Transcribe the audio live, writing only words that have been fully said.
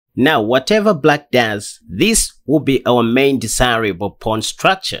Now, whatever black does, this will be our main desirable pawn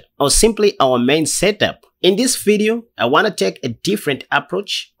structure, or simply our main setup. In this video, I want to take a different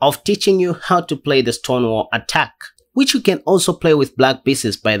approach of teaching you how to play the Stonewall attack, which you can also play with black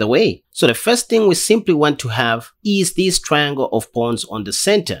pieces, by the way. So the first thing we simply want to have is this triangle of pawns on the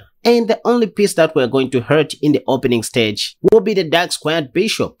center. And the only piece that we're going to hurt in the opening stage will be the dark squared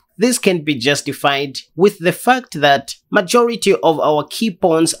bishop. This can be justified with the fact that majority of our key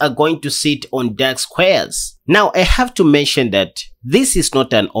pawns are going to sit on dark squares. Now, I have to mention that this is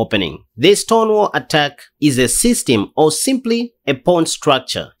not an opening. The Stonewall attack is a system, or simply a pawn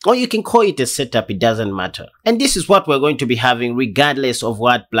structure, or you can call it a setup, it doesn't matter. And this is what we're going to be having regardless of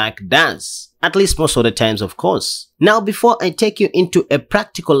what black does. At least most of the times, of course. Now, before I take you into a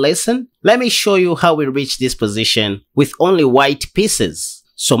practical lesson, let me show you how we reach this position with only white pieces.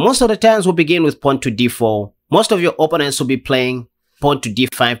 So most of the times we'll begin with pawn to d4. Most of your opponents will be playing pawn to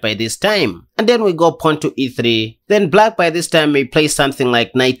d5 by this time. And then we go pawn to e3. Then black by this time may play something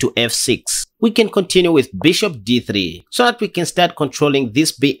like knight to f6. We can continue with bishop d3 so that we can start controlling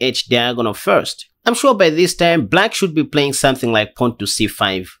this bh diagonal first. I'm sure by this time black should be playing something like pawn to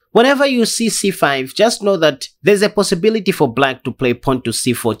c5. Whenever you see c5, just know that there's a possibility for black to play pawn to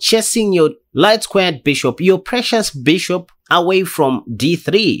c4, chasing your light squared bishop, your precious bishop, away from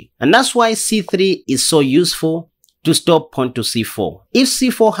d3. And that's why c3 is so useful to stop pawn to c4. If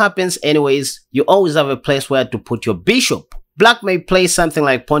c4 happens anyways, you always have a place where to put your bishop. Black may play something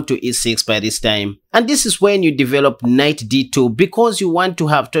like pawn to e6 by this time. And this is when you develop knight d2 because you want to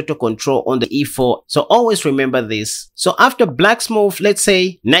have total control on the e4. So always remember this. So after black's move, let's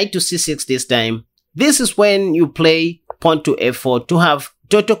say knight to c6 this time, this is when you play pawn to f4 to have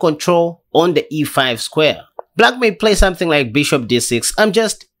total control on the e5 square. Black may play something like bishop d6. I'm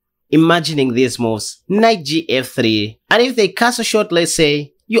just imagining these moves. Knight gf3. And if they cast a shot, let's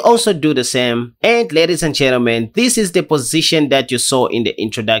say, you also do the same. And ladies and gentlemen, this is the position that you saw in the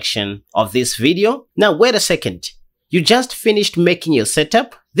introduction of this video. Now wait a second. You just finished making your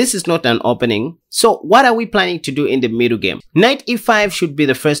setup. This is not an opening. So what are we planning to do in the middle game? Knight e5 should be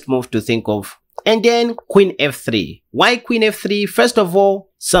the first move to think of. And then queen f3. Why queen f3? First of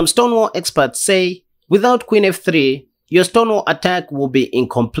all, some Stonewall experts say without queen f3, your Stonewall attack will be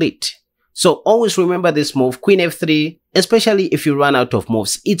incomplete. So always remember this move, queen f3, especially if you run out of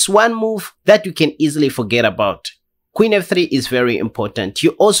moves. It's one move that you can easily forget about. Queen f3 is very important.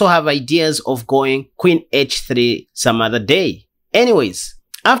 You also have ideas of going queen h3 some other day. Anyways,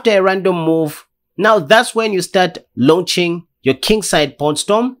 after a random move, now that's when you start launching your kingside pawn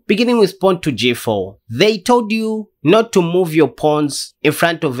storm, beginning with pawn to g4. They told you not to move your pawns in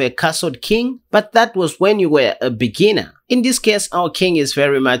front of a castled king, but that was when you were a beginner. In this case, our king is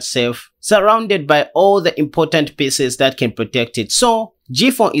very much safe, surrounded by all the important pieces that can protect it. So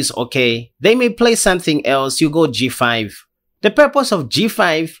g4 is okay. They may play something else, you go g5. The purpose of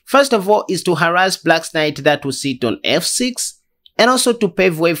g5, first of all, is to harass black's knight that will sit on f6, and also to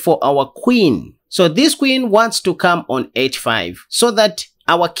pave way for our queen. So this queen wants to come on h5 so that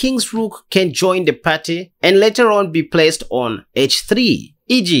our king's rook can join the party and later on be placed on h3.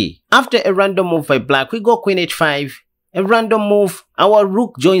 E.g., after a random move by black, we go queen h5, a random move, our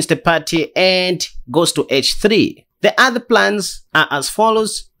rook joins the party and goes to h3. The other plans are as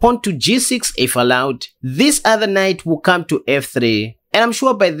follows: pawn to g6 if allowed. This other knight will come to f3. And I'm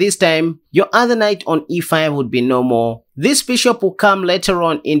sure by this time, your other knight on e5 would be no more. This bishop will come later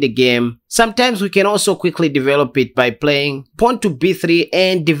on in the game. Sometimes we can also quickly develop it by playing pawn to b3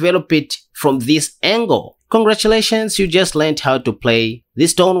 and develop it from this angle. Congratulations, you just learned how to play the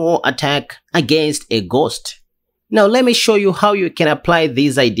Stonewall attack against a ghost. Now let me show you how you can apply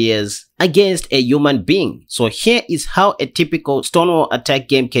these ideas against a human being. So here is how a typical Stonewall attack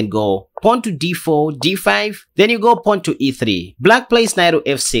game can go. Pawn to d4, d5, then you go pawn to e3. Black plays knight to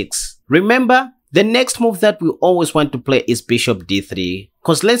f6. Remember, the next move that we always want to play is bishop d3.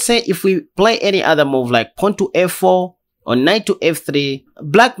 Because let's say if we play any other move like pawn to f4 or knight to f3,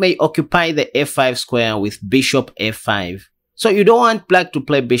 black may occupy the f5 square with bishop f5. So you don't want black to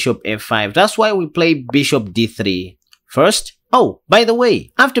play bishop f5. That's why we play bishop d3 first. Oh, by the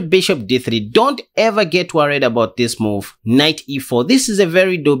way, after bishop d3, don't ever get worried about this move, knight e4. This is a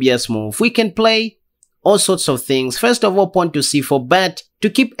very dubious move. We can play all sorts of things. First of all, pawn to c4, but to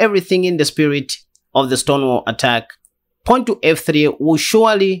keep everything in the spirit of the Stonewall attack, pawn to f3 will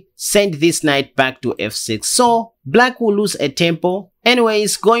surely send this knight back to f6. So black will lose a tempo.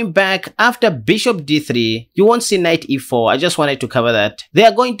 Anyways, going back, after bishop d3, you won't see knight e4. I just wanted to cover that. They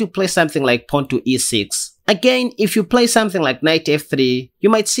are going to play something like pawn to e6. Again, if you play something like knight f3, you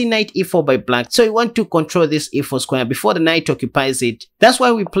might see knight e4 by black. So you want to control this e4 square before the knight occupies it. That's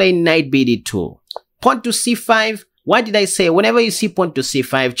why we play knight bd2. Pawn to c5. Why did I say whenever you see pawn to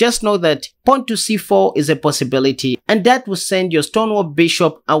c5, just know that pawn to c4 is a possibility, and that will send your Stonewall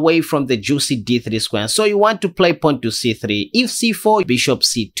bishop away from the juicy d3 square. So you want to play pawn to c3. If c4, bishop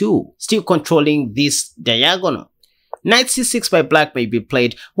c2, still controlling this diagonal. Knight c6 by black may be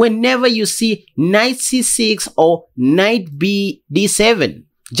played whenever you see knight c6 or knight d7.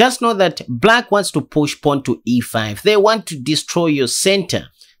 Just know that black wants to push pawn to e5. They want to destroy your center.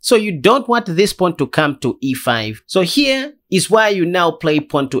 So you don't want this pawn to come to e5. So here is why you now play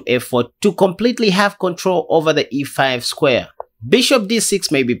pawn to f4 to completely have control over the e5 square. Bishop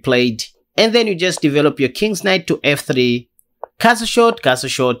d6 may be played, and then you just develop your king's knight to f3. Castle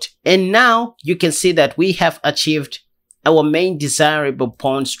shot, and now you can see that we have achieved our main desirable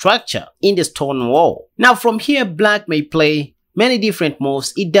pawn structure in the Stonewall. Now from here, black may play many different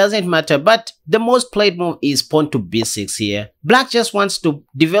moves, it doesn't matter, but the most played move is pawn to b6 here. Black just wants to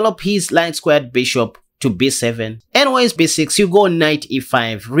develop his line squared bishop to b7. Anyways, b6, you go knight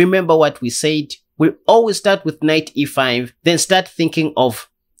e5. Remember what we said? We always start with knight e5, then start thinking of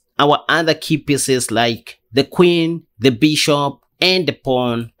our other key pieces like the queen, the bishop, and the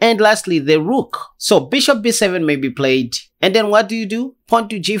pawn, and lastly the rook. So bishop b7 may be played, and then what do? Pawn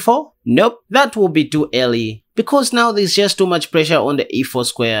to g4? Nope, that will be too early, because now there's just too much pressure on the e4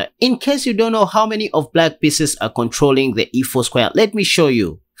 square. In case you don't know how many of black pieces are controlling the e4 square, let me show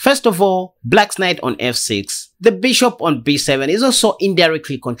you. First of all, black's knight on f6. The bishop on b7 is also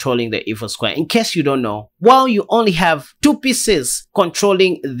indirectly controlling the e4 square, in case you don't know. While you only have two pieces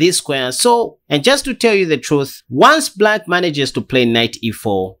controlling this square. So, and just to tell you the truth, once black manages to play knight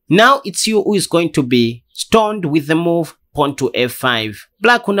e4, now it's you who is going to be stunned with the move pawn to f5.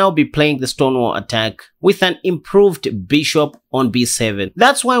 Black will now be playing the Stonewall attack with an improved bishop on b7.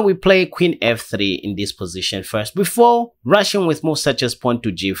 That's why we play queen f3 in this position first, before rushing with moves such as pawn to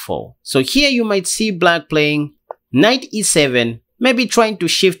g4. So here you might see black playing knight e7, maybe trying to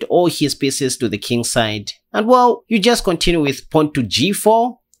shift all his pieces to the king side. And well, you just continue with pawn to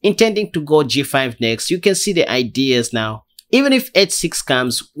g4, intending to go g5 next. You can see the ideas now. Even if h6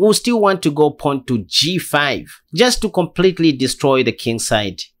 comes, we'll still want to go pawn to g5, just to completely destroy the king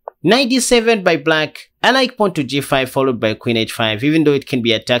side. Knight d7 by black. I like pawn to g5 followed by queen h5, even though it can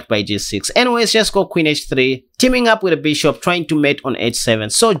be attacked by g6. Anyways, just go queen h3, teaming up with a bishop, trying to mate on h7.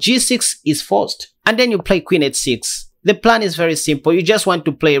 So g6 is forced. And then you play queen h6. The plan is very simple. You just want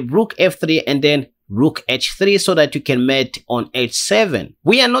to play rook f3 and then rook h3 so that you can mate on h7.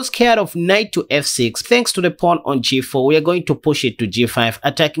 We are not scared of knight to f6. Thanks to the pawn on g4, we are going to push it to g5,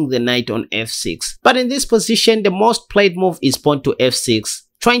 attacking the knight on f6. But in this position, the most played move is pawn to f6,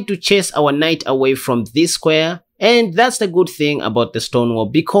 trying to chase our knight away from this square. And that's the good thing about the Stonewall,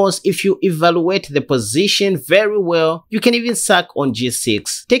 because if you evaluate the position very well, you can even sack on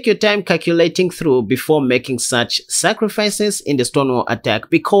g6. Take your time calculating through before making such sacrifices in the Stonewall attack,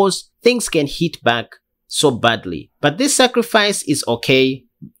 because things can hit back so badly. But this sacrifice is okay,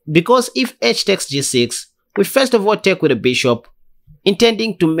 because if h takes g6, we first of all take with a bishop,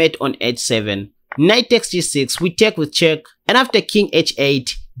 intending to mate on h7. Knight takes g6, we take with check, and after king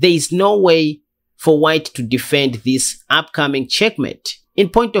h8, there is no way for white to defend this upcoming checkmate. In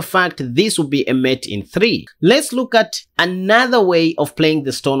point of fact, this will be a mate in 3. Let's look at another way of playing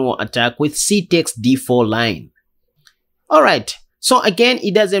the Stonewall attack with c takes d4 line. Alright, so again,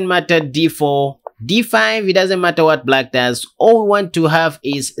 it doesn't matter d4, d5, it doesn't matter what black does. All we want to have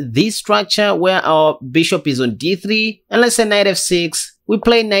is this structure where our bishop is on d3, and let's say knight f6, we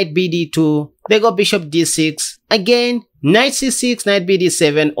play knight bd2, they go bishop d6, again knight c6, knight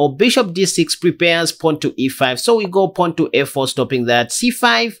bd7, or bishop d6 prepares pawn to e5, so we go pawn to f4, stopping that.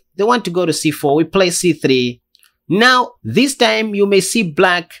 c5, they want to go to c4, we play c3. Now this time you may see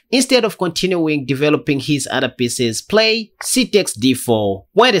black, instead of continuing developing his other pieces, play c takes d4.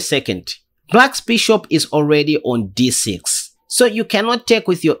 Wait a second, black's bishop is already on d6, so you cannot take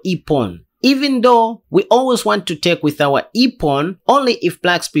with your e-pawn. Even though we always want to take with our e-pawn only if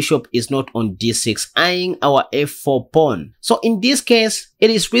black's bishop is not on d6, eyeing our f4 pawn. So in this case, it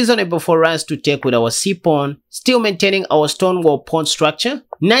is reasonable for us to take with our c-pawn, still maintaining our Stonewall pawn structure.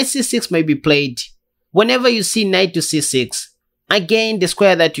 Knight c6 may be played. Whenever you see knight to c6, again, the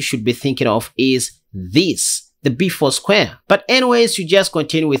square that you should be thinking of is this, the b4 square. But anyways, you just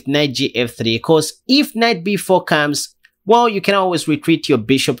continue with knight gf3, because if knight b4 comes, well, you can always retreat your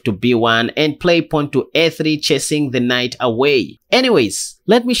bishop to b1 and play pawn to a3, chasing the knight away. Anyways,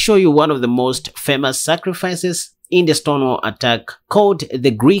 let me show you one of the most famous sacrifices in the Stonewall attack, called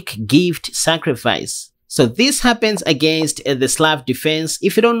the Greek gift sacrifice. So this happens against the Slav defense.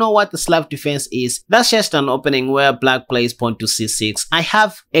 If you don't know what the Slav defense is, that's just an opening where black plays pawn to c6. I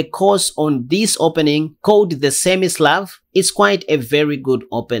have a course on this opening called the semi-Slav. It's quite a very good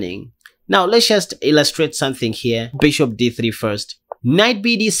opening. Now let's just illustrate something here. Bishop d3 first. Knight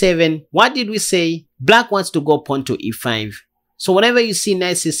b d7. What did we say? Black wants to go pawn to e5. So whenever you see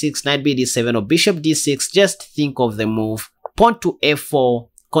knight c6, knight b d7 or bishop d6, just think of the move. Pawn to f4.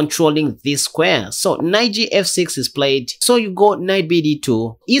 Controlling this square. So knight g f6 is played. So you go knight b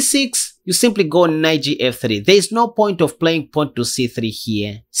d2. e6, you simply go knight g f3. There is no point of playing pawn to c3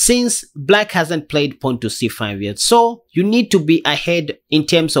 here, since black hasn't played pawn to c5 yet. So you need to be ahead in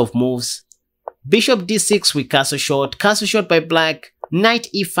terms of moves. Bishop d6 with castle shot by black. Knight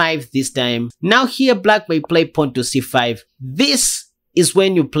e5 this time. Now here black may play pawn to c5. This is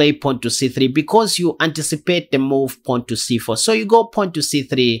when you play pawn to c3 because you anticipate the move pawn to c4. So you go pawn to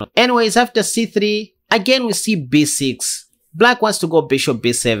c3. Anyways, after c3, again we see b6. Black wants to go bishop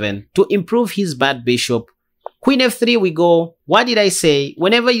b7 to improve his bad bishop. Queen f3 we go. What did I say?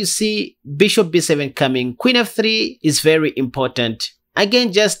 Whenever you see bishop b7 coming, queen f3 is very important.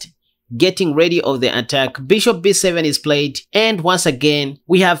 Again, just getting ready of the attack. Bishop b7 is played, and once again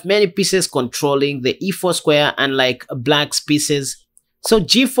we have many pieces controlling the e4 square, unlike black's pieces. So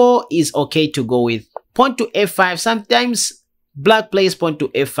g4 is okay to go with. Pawn to f5. Sometimes black plays pawn to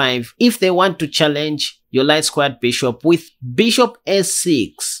f5 if they want to challenge your light squared bishop with bishop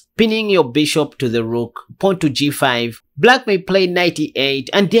s6, pinning your bishop to the rook. Pawn to g5. Black may play knight e8,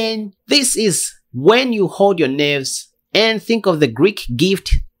 and then this is when you hold your nerves and think of the Greek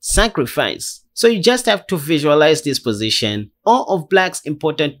gift sacrifice. So you just have to visualize this position. All of black's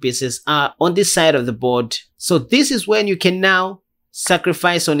important pieces are on this side of the board. So this is when you can now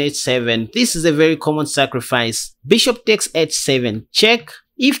sacrifice on h7. This is a very common sacrifice. Bishop takes h7, check.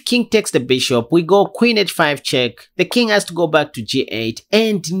 If king takes the bishop, we go queen h5 check. The king has to go back to g8.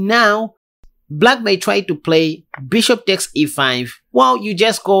 And now, black may try to play bishop takes e5. Well, you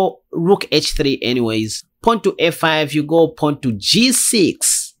just go rook h3 anyways. Pawn to f5, you go pawn to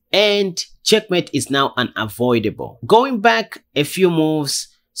g6. And checkmate is now unavoidable. Going back a few moves,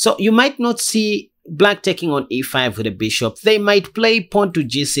 so you might not see black taking on e5 with a bishop. They might play pawn to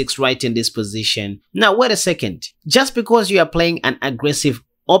g6 right in this position. Now wait a second. Just because you are playing an aggressive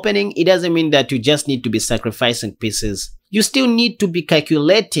opening, it doesn't mean that you just need to be sacrificing pieces. You still need to be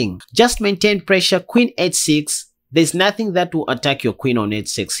calculating. Just maintain pressure. Queen h6. There's nothing that will attack your queen on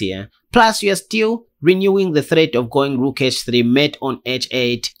h6 here. Plus you are still renewing the threat of going rook h3, mate on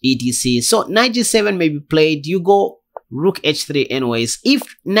h8, etc. So knight g7 may be played. You go rook h3 anyways. If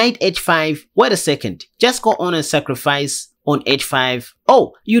knight h5, wait a second, just go on and sacrifice on h5.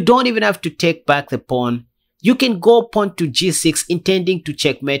 Oh, you don't even have to take back the pawn. You can go pawn to g6, intending to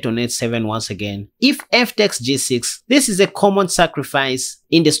checkmate on h7 once again. If f takes g6, this is a common sacrifice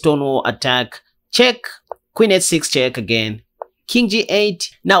in the Stonewall attack. Check, queen h6 check again. King g8.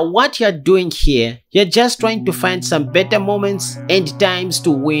 Now what you're doing here, you're just trying to find some better moments and times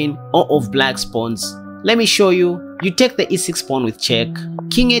to win all of black's pawns. Let me show you. You take the e6 pawn with check.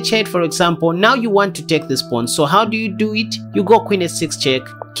 King h8 for example. Now you want to take this pawn. So how do you do it? You go queen h6 check.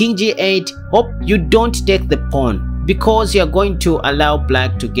 King g8. Hope you don't take the pawn because you're going to allow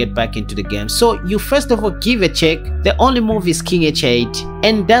black to get back into the game. So you first of all give a check. The only move is king h8.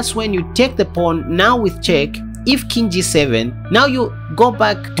 And that's when you take the pawn now with check. If king g7, now you go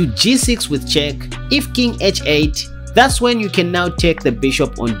back to g6 with check. If king h8, that's when you can now take the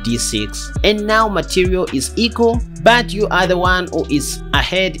bishop on d6. And now material is equal, but you are the one who is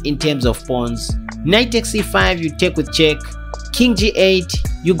ahead in terms of pawns. Knight takes e5, you take with check. King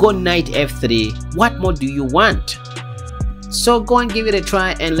g8, you go knight f3. What more do you want? So go and give it a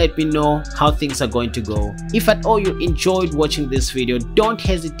try and let me know how things are going to go. If at all you enjoyed watching this video, don't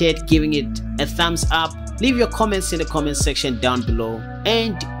hesitate giving it a thumbs up. Leave your comments in the comment section down below,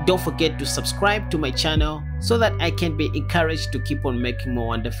 and don't forget to subscribe to my channel so that I can be encouraged to keep on making more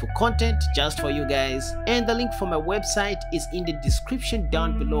wonderful content just for you guys. And the link for my website is in the description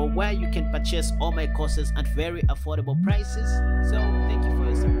down below, where you can purchase all my courses at very affordable prices.